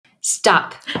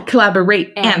Stop,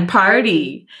 collaborate, and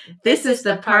party. This is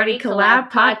the Party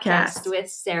Collab Podcast with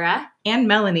Sarah and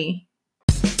Melanie.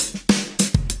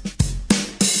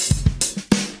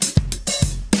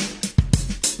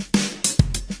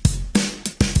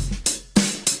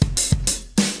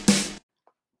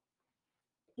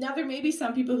 Now, there may be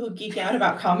some people who geek out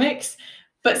about comics,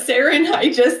 but Sarah and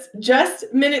I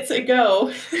just minutes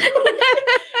ago,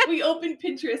 we opened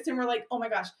Pinterest and we're like, oh my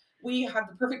gosh, we have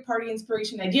the perfect party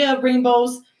inspiration idea of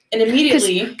rainbows. And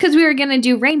immediately, because we were going to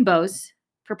do rainbows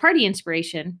for party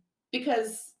inspiration.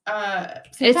 Because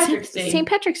St. Patrick's Day. St.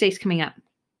 Patrick's Day is coming up.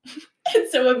 And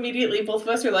so immediately both of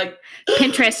us are like,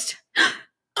 Pinterest.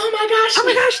 Oh my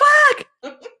gosh,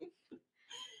 look!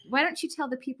 Why don't you tell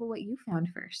the people what you found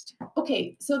first?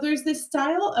 Okay, so there's this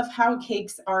style of how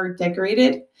cakes are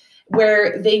decorated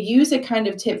where they use a kind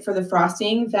of tip for the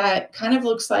frosting that kind of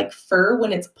looks like fur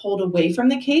when it's pulled away from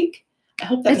the cake. I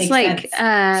hope that makes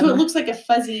sense. So it looks like a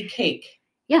fuzzy cake.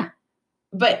 Yeah.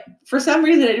 But for some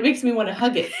reason, it makes me want to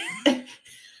hug it. And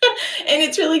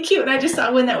it's really cute. And I just saw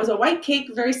one that was a white cake,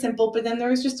 very simple, but then there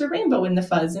was just a rainbow in the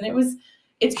fuzz. And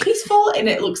it's peaceful and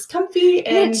it looks comfy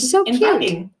and it's so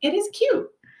inviting. Cute. It is cute.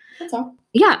 That's all.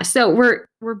 Yeah. So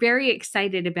we're very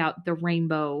excited about the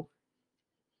rainbow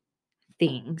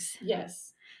things.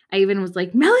 Yes. I even was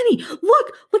like, Melanie,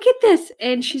 look at this.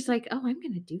 And she's like, oh, I'm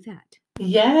going to do that.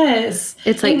 Yes.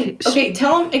 It's like, okay,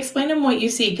 explain them what you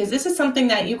see, because this is something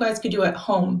that you guys could do at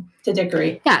home to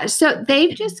decorate. Yeah. So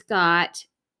they've just got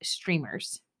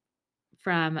streamers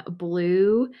from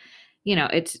blue,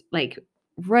 it's like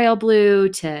royal blue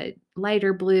to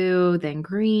lighter blue, then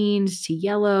greens to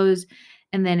yellows,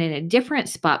 and then in a different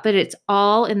spot, but it's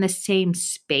all in the same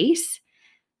space.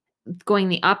 Going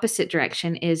the opposite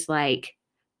direction is like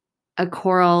a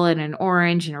coral and an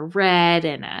orange and a red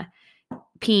and a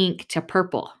pink to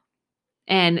purple.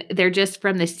 And they're just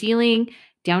from the ceiling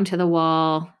down to the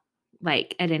wall,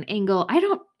 like at an angle.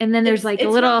 And then there's it's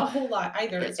not a whole lot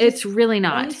either. It's really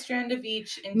not. One strand of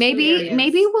each. In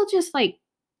maybe we'll just like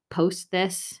post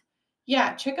this.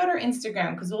 Yeah, check out our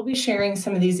Instagram because we'll be sharing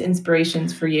some of these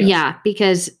inspirations for you. Yeah,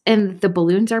 and the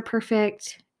balloons are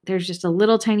perfect. There's just a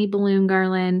little tiny balloon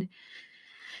garland.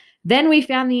 Then we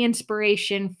found the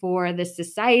inspiration for the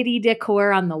society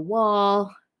decor on the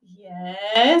wall.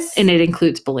 Yes. And it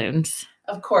includes balloons.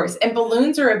 Of course. And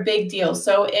balloons are a big deal.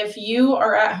 So if you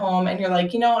are at home and you're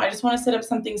like, I just want to set up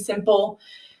something simple,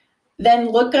 then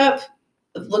you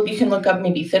can look up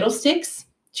maybe Fiddlesticks.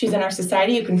 She's in our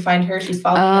society. You can find her. She's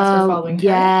following us. We're following her.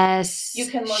 Yes. You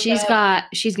can look she's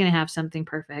going to have something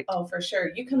perfect. Oh, for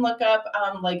sure. You can look up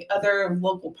like other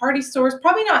local party stores.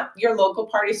 Probably not your local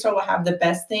party store will have the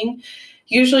best thing.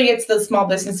 Usually it's the small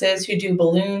businesses who do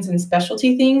balloons and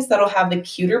specialty things that'll have the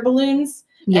cuter balloons.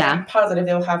 Yeah. And I'm positive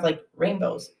they'll have like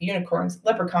rainbows, unicorns,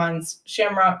 leprechauns,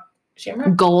 shamrock.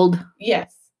 Gold.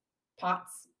 Yes.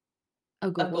 Pots.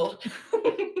 Gold.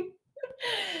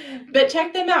 But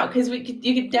check them out because you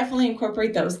could definitely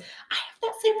incorporate those. I have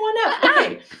that same one up.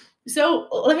 Okay. So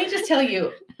let me just tell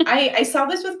you, I saw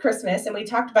this with Christmas and we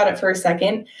talked about it for a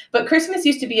second, but Christmas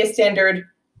used to be a standard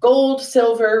gold,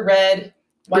 silver, red,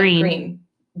 white, green,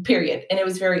 period. And it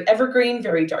was very evergreen,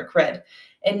 very dark red.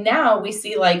 And now we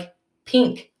see like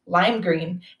pink, lime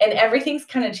green, and everything's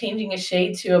kind of changing a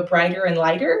shade to a brighter and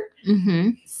lighter.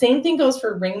 Mm-hmm. Same thing goes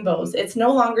for rainbows. It's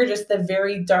no longer just the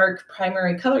very dark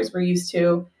primary colors we're used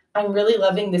to. I'm really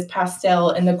loving this pastel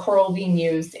and the coral being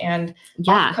used and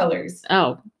off colors.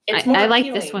 Oh, I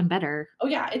like this one better. Oh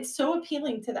yeah, it's so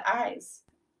appealing to the eyes.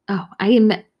 Oh,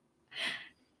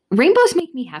 rainbows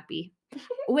make me happy.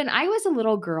 When I was a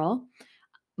little girl,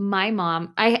 my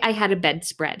mom, I had a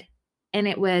bedspread. And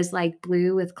it was like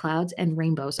blue with clouds and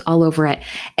rainbows all over it.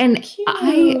 And cute.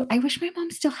 I wish my mom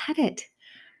still had it.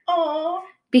 Aww.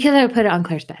 Because I would put it on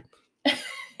Claire's bed.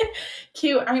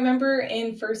 Cute. I remember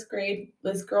in first grade,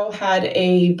 this girl had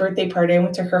a birthday party. I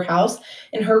went to her house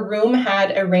and her room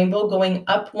had a rainbow going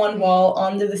up one wall,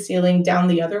 onto the ceiling, down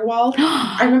the other wall.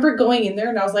 I remember going in there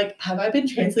and I was like, have I been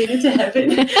translated to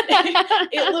heaven?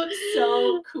 It looks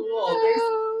so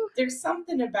cool. There's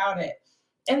something about it.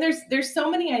 And there's so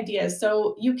many ideas.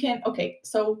 So you can,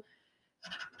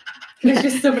 there's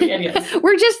just so many ideas.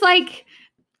 We're just like,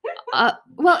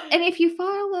 and if you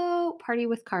follow Party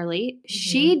with Carly, mm-hmm.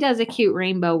 She does a cute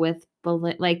rainbow with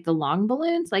like the long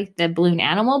balloons, like the balloon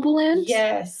animal balloons.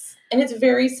 Yes. And it's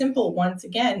very simple. Once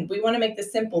again, we want to make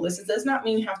this simple. This does not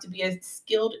mean you have to be a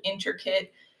skilled,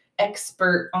 intricate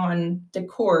expert on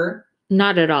decor.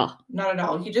 Not at all. Not at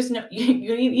all. You just know you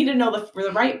need to know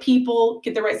the right people,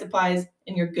 get the right supplies,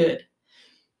 and you're good.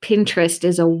 Pinterest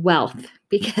is a wealth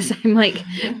because I'm like,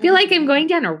 feel like I'm going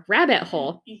down a rabbit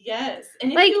hole. Yes.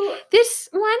 And if Like you, this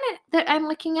one that I'm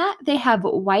looking at, they have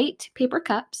white paper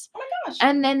cups oh my gosh.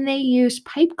 and then they use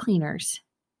pipe cleaners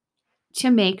to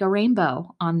make a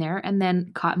rainbow on there, and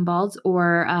then cotton balls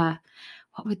or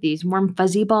what were these, warm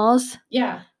fuzzy balls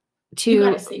Yeah. to You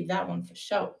got to save that one for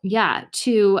sure.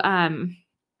 to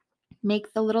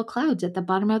make the little clouds at the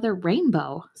bottom of the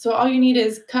rainbow. So all you need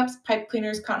is cups, pipe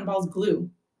cleaners, cotton balls, glue.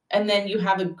 And then you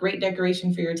have a great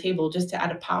decoration for your table just to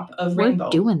add a pop of rainbow.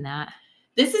 We're doing that.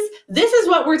 This is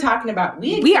what we're talking about.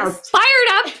 We are fired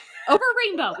up over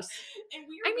rainbows. And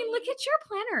I mean, look at your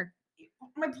planner.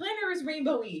 My planner is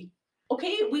rainbowy.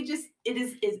 Okay,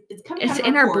 it's coming It's out of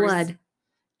in our our pores. blood.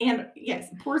 And yes,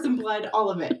 pores and blood, all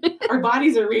of it. Our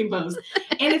bodies are rainbows.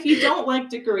 And if you don't like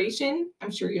decoration,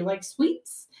 I'm sure you like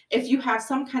sweets. If you have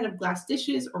some kind of glass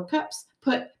dishes or cups,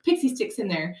 put pixie sticks in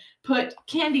there. Put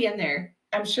candy in there.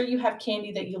 I'm sure you have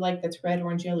candy that you like that's red,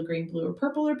 orange, yellow, green, blue, or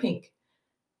purple, or pink.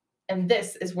 And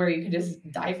this is where you can just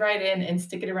dive right in and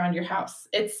stick it around your house.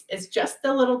 It's just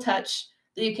a little touch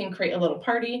that you can create a little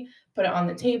party, put it on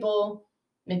the table,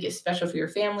 make it special for your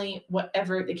family,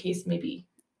 whatever the case may be.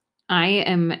 I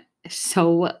am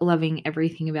so loving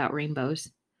everything about rainbows.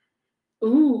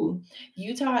 Ooh,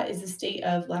 Utah is the state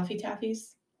of Laffy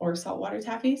Taffies or saltwater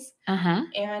taffies. Uh-huh.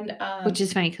 And which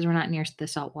is funny because we're not near the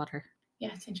salt water.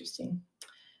 Yeah, it's interesting.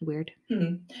 Weird.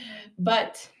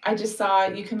 But I just saw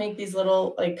you can make these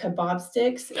little like kebab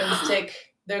sticks and stick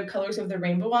the colors of the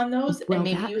rainbow on those, and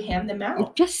maybe you hand them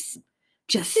out. Just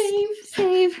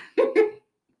save.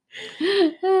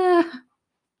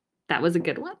 That was a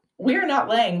good one. We're not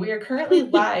laying. We are currently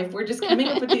live. We're just coming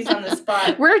up with these on the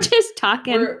spot. We're just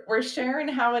talking. We're sharing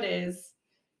how it is.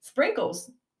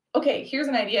 Sprinkles. Okay, here's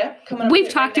an idea. We've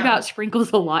talked about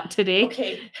sprinkles a lot today.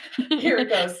 Okay, here it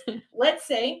goes. Let's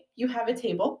say you have a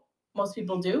table. Most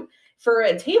people do. For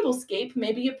a tablescape,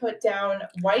 maybe you put down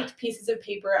white pieces of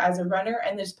paper as a runner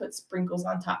and just put sprinkles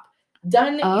on top.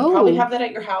 Done. Oh. You probably have that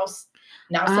at your house.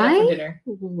 Now set up for dinner.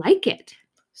 Like it.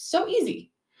 So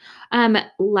easy.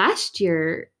 Last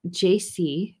year,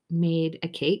 JC made a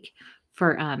cake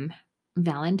for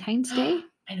Valentine's Day.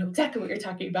 I know exactly what you're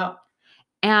talking about.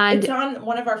 And it's on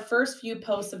one of our first few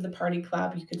posts of the Party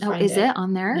Club. You could find it. Oh, is it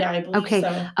on there? Yeah, I believe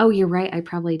so. Oh, you're right. I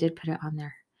probably did put it on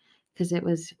there because it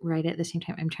was right at the same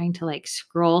time. I'm trying to like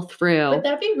scroll through. But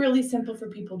that'd be really simple for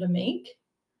people to make.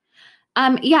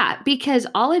 Yeah, because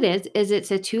all it is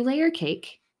it's a 2-layer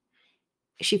cake.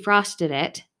 She frosted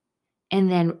it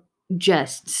and then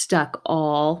just stuck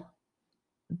all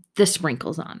the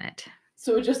sprinkles on it.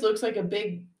 So it just looks like a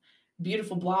big,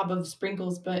 beautiful blob of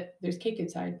sprinkles, but there's cake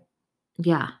inside.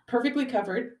 Yeah. Perfectly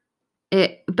covered.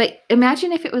 But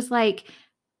imagine if it was like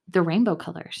the rainbow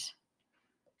colors.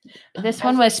 This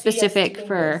one was specific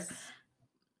for,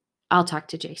 I'll talk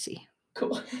to JC.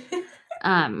 Cool.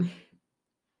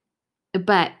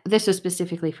 But this was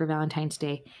specifically for Valentine's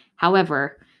Day.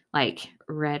 However, like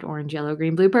red, orange, yellow,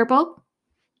 green, blue, purple.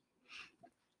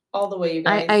 All the way, you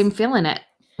guys. I'm feeling it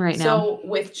right now. So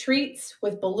with treats,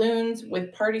 with balloons,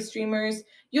 with party streamers,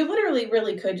 you literally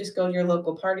really could just go to your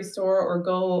local party store or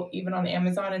go even on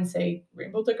Amazon and say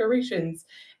rainbow decorations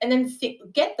and then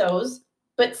get those,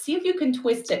 but see if you can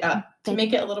twist it up to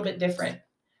make it a little bit different.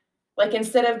 Like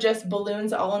instead of just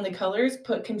balloons all in the colors,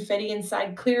 put confetti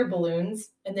inside clear balloons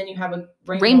and then you have a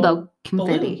rainbow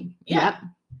confetti. Balloon. Yeah.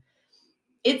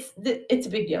 Yep. It's a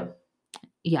big deal.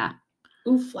 Yeah.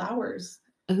 Ooh, flowers.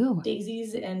 Ooh.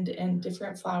 Daisies and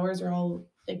different flowers are all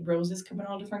like roses come in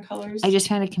all different colors. I just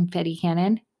found a confetti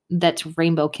cannon that's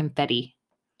rainbow confetti.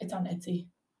 It's on Etsy.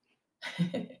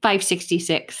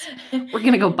 $5.66. We're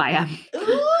going to go buy them.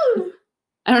 Ooh.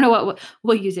 I don't know what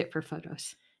we'll use it for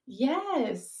photos.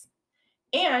 Yes.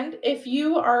 And if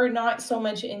you are not so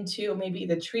much into maybe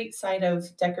the treat side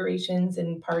of decorations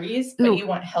and parties, but you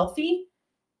want healthy,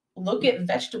 look at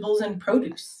vegetables and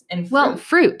produce and fruit. Well,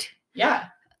 fruit. Yeah.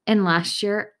 And last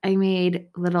year I made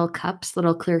little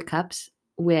clear cups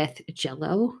with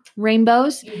Jell-O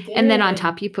rainbows. And then on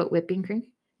top you put whipping cream.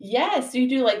 Yes, you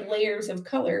do like layers of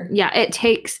color. Yeah, it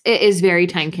is very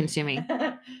time consuming.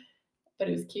 But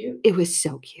it was cute. It was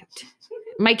so cute.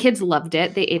 My kids loved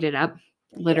it. They ate it up,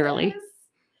 literally.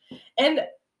 Yes. And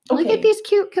look at these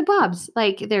cute kebabs.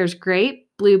 Like there's grape,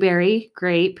 blueberry,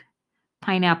 grape,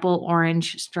 pineapple,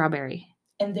 orange, strawberry.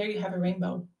 And there you have a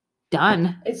rainbow.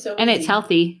 Done. It's so and easy. It's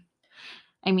healthy.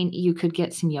 I mean, you could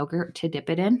get some yogurt to dip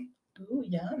it in. Ooh,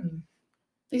 yum.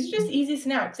 These are just easy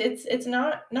snacks. It's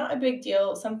not a big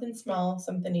deal. Something small,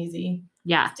 something easy.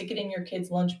 Yeah. Stick it in your kid's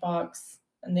lunchbox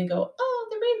and they go, oh,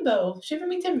 the rainbow. Shiver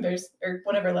me timbers. Or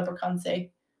whatever leprechauns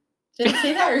say. Did they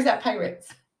say that or is that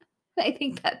pirates? I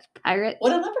think that's pirates. What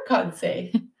do leprechauns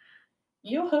say?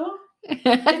 Yo-ho? I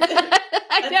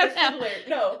That's don't a know. fiddler.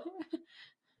 No.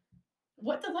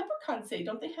 What do leprechauns say?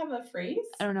 Don't they have a phrase?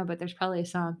 I don't know, but there's probably a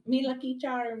song. Me Lucky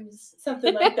Charms.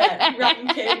 Something like that. Rotten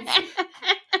Kids.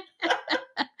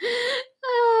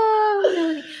 Oh,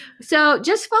 Melanie. So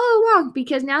just follow along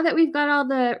because now that we've got all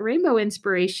the rainbow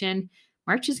inspiration,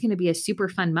 March is going to be a super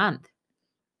fun month.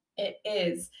 It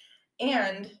is.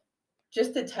 And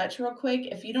just to touch real quick,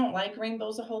 if you don't like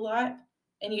rainbows a whole lot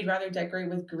and you'd rather decorate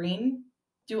with green,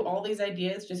 do all these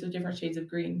ideas just with different shades of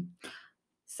green.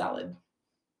 Solid.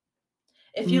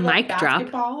 If you like Mic drop.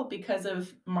 basketball because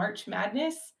of March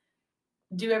Madness,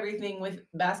 do everything with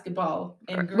basketball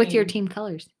and green. With your team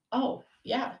colors. Oh,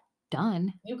 yeah.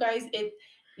 Done. You guys,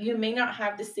 you may not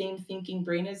have the same thinking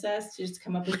brain as us to just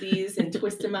come up with these and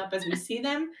twist them up as we see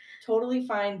them. Totally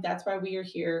fine. That's why we are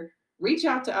here. Reach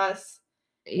out to us.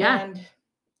 Yeah. And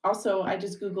also, I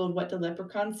just Googled what do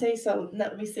leprechauns say. So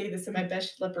let me say this in my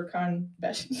best leprechaun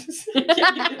best.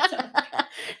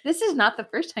 This is not the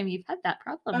first time you've had that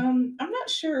problem. I'm not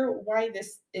sure why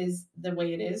this is the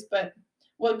way it is, but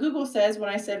what Google says when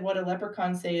I said what a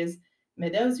leprechaun say is, may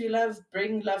those you love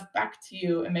bring love back to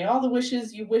you, and may all the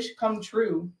wishes you wish come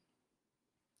true.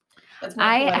 That's more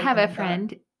I poetic have than a I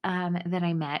friend that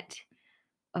I met,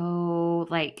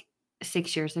 like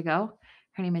 6 years ago.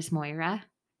 Her name is Moira,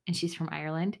 and she's from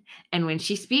Ireland. And when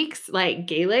she speaks like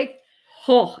Gaelic,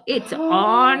 it's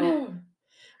on.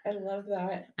 I love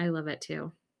that. I love it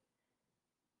too.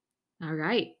 All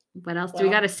right. What else do we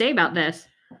got to say about this?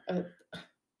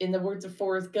 In the words of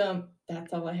Forrest Gump,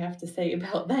 that's all I have to say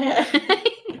about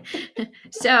that.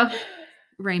 So,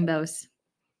 rainbows.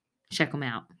 Check them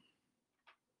out.